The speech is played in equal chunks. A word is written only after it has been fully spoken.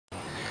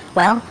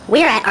Well,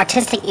 we're at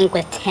Artistic Ink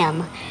with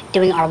Tim,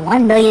 doing our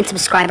 1 million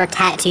subscriber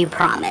tattoo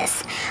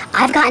promise.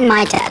 I've gotten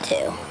my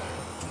tattoo.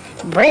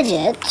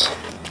 Bridget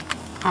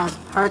has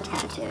her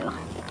tattoo.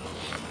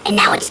 And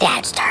now it's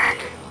Dad's turn.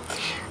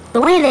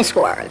 The way this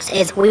works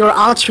is we were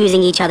all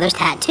choosing each other's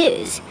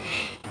tattoos.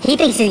 He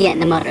thinks he's getting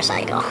the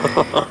motorcycle.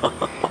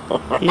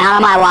 Not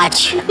on my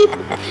watch. You're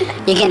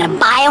getting a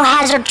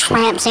biohazard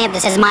tramp stamp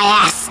that says my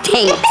ass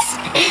stinks.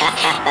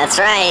 That's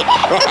right.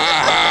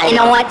 And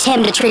I want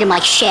Tim to treat him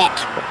like shit.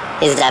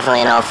 He's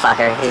definitely an old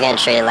fucker. He's gonna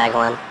treat it like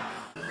one.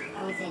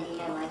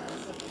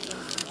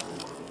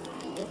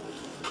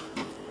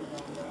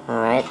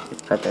 Alright,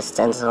 put the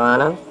stencil on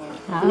him.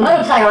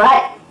 Motorcycle,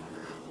 right?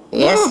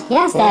 Yes?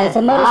 Yes, Dad, it's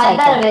a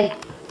motorcycle.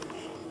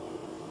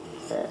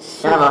 It's a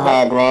shovel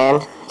head,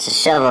 man. It's a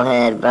shovel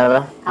head,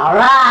 brother.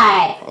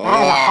 Alright! Yeah.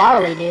 That is a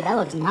Harley, dude. That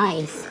looks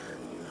nice.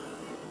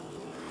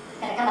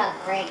 Gonna come out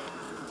great.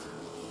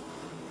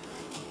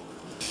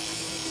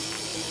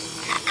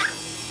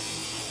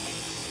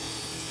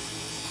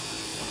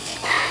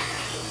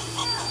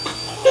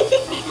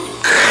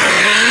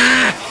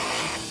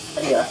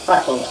 What are you, a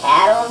fucking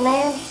cat, old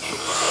man?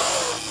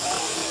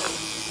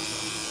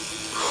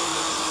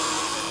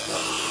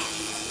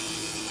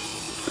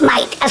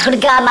 Mike, I swear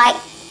to God, Mike.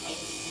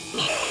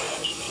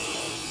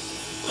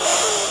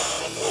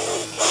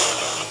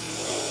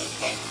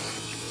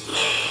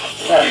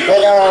 You're a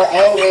big old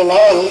angry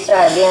man. You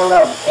start being a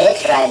little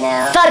bitch right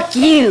now. Fuck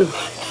you!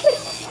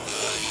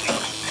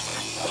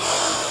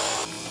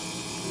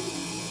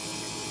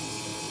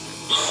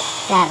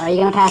 Dad, are you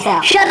gonna pass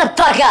out? Shut the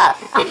fuck up!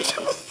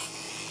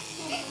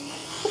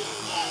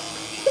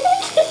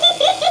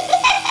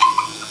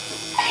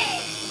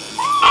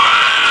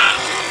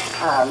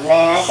 Oh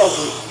man, I think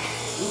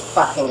you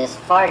fucking just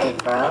farted,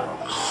 bro.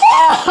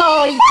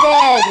 Oh, he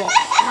did!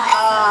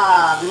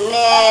 Oh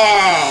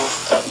man!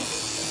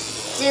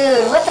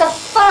 Dude, what the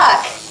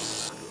fuck?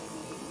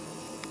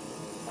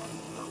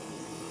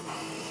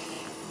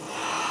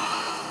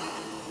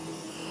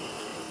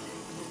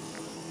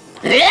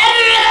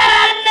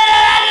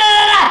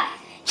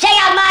 Check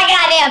out my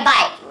goddamn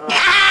bike!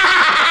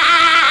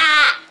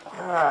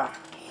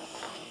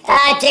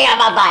 Check out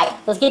my bike.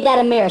 Let's get that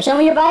in a mirror. Show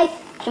me your bike.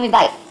 Show me your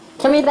bike.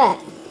 Show me your bike.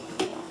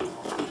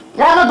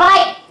 You have a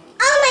bike?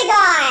 Oh my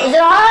god! Is it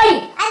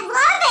alright? I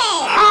love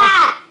it!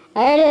 Ah!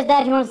 There it is,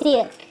 Dad. You want to see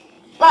it?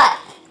 What?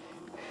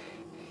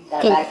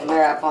 Gotta back the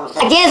mirror up for a I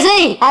second. can't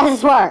see. How does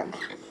this work?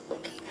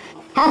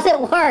 How does it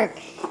work?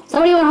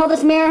 Somebody want to hold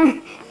this mirror?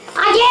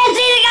 I can't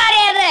see the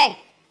goddamn thing!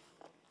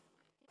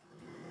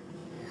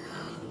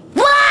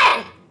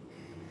 What?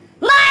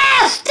 My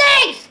ass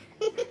stinks!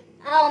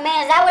 Oh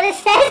man, is that what it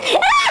says? Dad!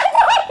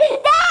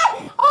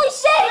 Holy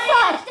shit, he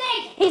saw it!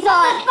 He saw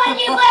it! What the fuck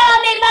you put on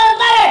me,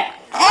 motherfucker?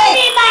 What do you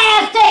mean my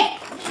ass stinks?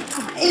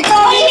 He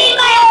told me to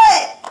do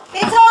it!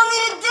 He told me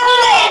to do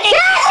it!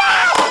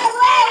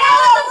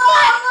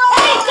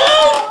 Hey,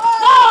 dude!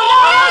 No, you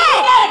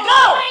gotta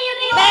go!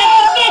 Man,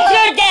 get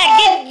your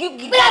dad! You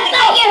gotta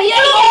go! You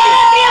can't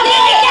be up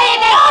here!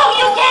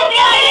 You can't be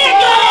up here!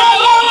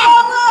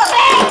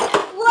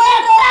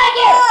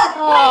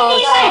 Oh,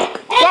 shit.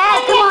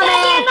 Dad, come on,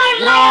 man.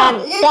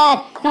 Dad,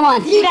 come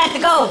on. You got to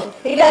go!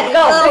 You got to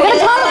go! We're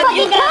gonna call the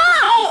fucking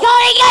cops! Go!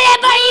 You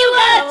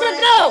got to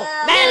go!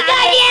 Man,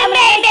 goddamn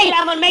baby!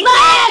 I'm gonna make My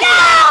ass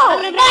go!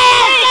 My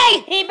ass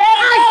stinks! He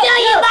better I'll show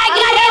you my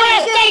goddamn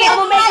ass stinks!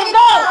 I'm gonna make him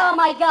go! Oh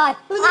my god.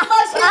 Who the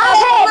fuck's gonna I'll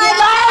pay pay for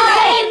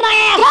my my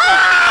ass!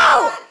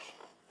 Go!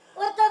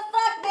 What the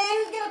fuck, man?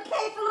 Who's gonna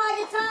pay for my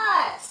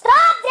guitar?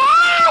 Stop,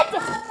 Dad!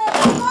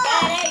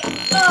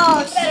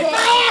 Oh, shit! My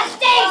ass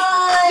stinks!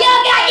 You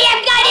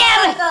goddamn!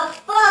 What the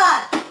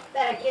fuck?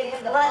 Better get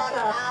him the fuck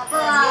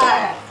fuck.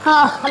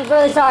 Oh, I'm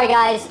really sorry,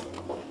 guys.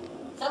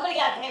 Somebody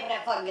gotta pay for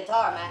that fucking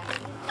guitar, man.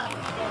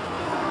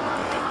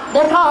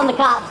 They're calling the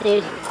cops,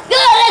 dude. Good,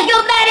 let's go,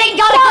 medic!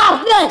 Call the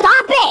cops! Good,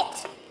 stop it!